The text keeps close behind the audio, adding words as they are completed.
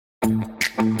Hey,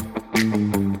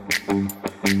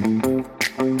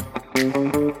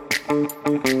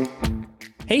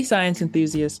 science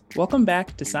enthusiasts, welcome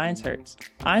back to Science Hurts.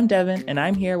 I'm Devon, and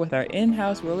I'm here with our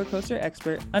in-house roller coaster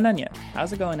expert, Ananya.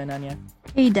 How's it going, Ananya?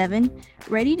 Hey Devin,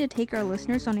 ready to take our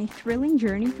listeners on a thrilling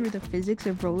journey through the physics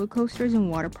of roller coasters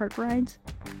and water park rides?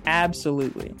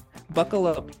 Absolutely. Buckle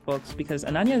up, folks, because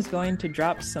Ananya is going to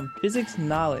drop some physics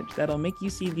knowledge that'll make you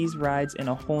see these rides in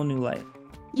a whole new light.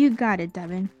 You got it,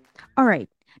 Devin. All right,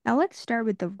 now let's start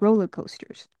with the roller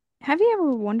coasters. Have you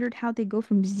ever wondered how they go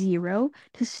from zero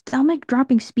to stomach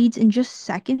dropping speeds in just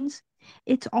seconds?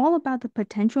 It's all about the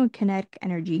potential and kinetic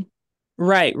energy.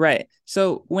 Right.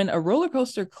 So when a roller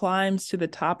coaster climbs to the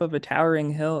top of a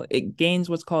towering hill, it gains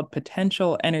what's called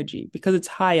potential energy because it's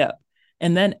high up.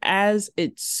 And then as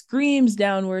it screams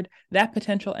downward, that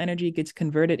potential energy gets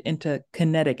converted into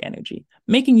kinetic energy,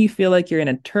 making you feel like you're in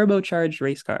a turbocharged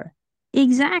race car.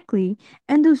 Exactly.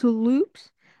 And those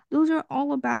loops, those are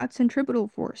all about centripetal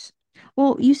force.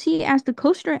 Well, you see, as the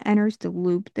coaster enters the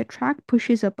loop, the track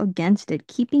pushes up against it,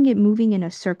 keeping it moving in a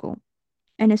circle.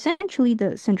 And essentially,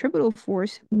 the centripetal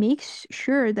force makes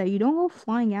sure that you don't go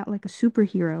flying out like a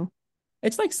superhero.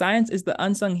 It's like science is the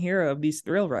unsung hero of these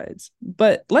thrill rides.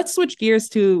 But let's switch gears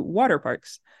to water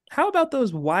parks. How about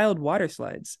those wild water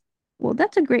slides? Well,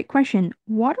 that's a great question.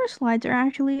 Water slides are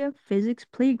actually a physics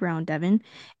playground, Devin.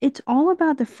 It's all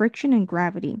about the friction and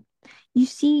gravity. You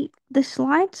see, the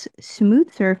slide's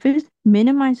smooth surface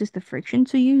minimizes the friction,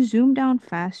 so you zoom down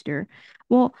faster.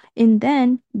 Well, and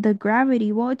then the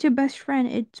gravity, well, it's your best friend.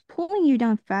 It's pulling you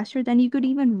down faster than you could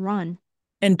even run.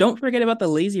 And don't forget about the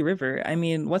lazy river. I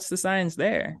mean, what's the science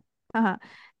there? Uh,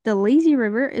 the lazy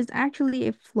river is actually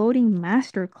a floating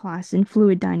master class in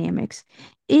fluid dynamics.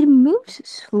 It moves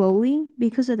slowly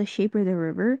because of the shape of the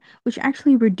river, which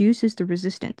actually reduces the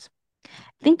resistance.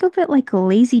 Think of it like a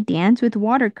lazy dance with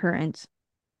water currents.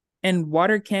 And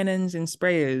water cannons and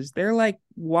sprayers, they're like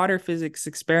water physics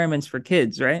experiments for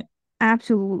kids, right?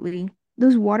 Absolutely.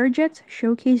 Those water jets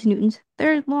showcase Newton's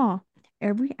third law.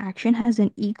 Every action has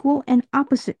an equal and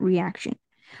opposite reaction.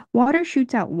 Water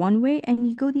shoots out one way and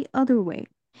you go the other way.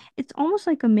 It's almost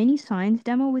like a mini science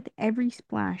demo with every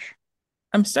splash.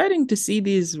 I'm starting to see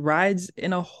these rides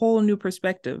in a whole new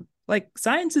perspective. Like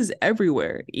science is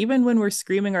everywhere, even when we're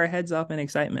screaming our heads off in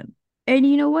excitement. And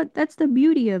you know what? That's the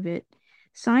beauty of it.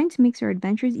 Science makes our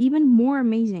adventures even more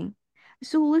amazing.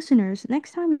 So, listeners,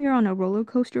 next time you're on a roller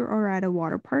coaster or at a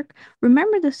water park,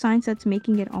 remember the science that's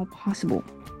making it all possible.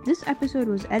 This episode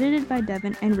was edited by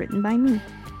Devin and written by me.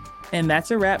 And that's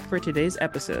a wrap for today's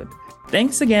episode.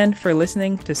 Thanks again for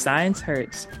listening to Science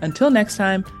Hurts. Until next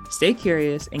time, stay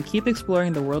curious and keep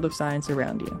exploring the world of science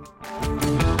around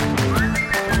you.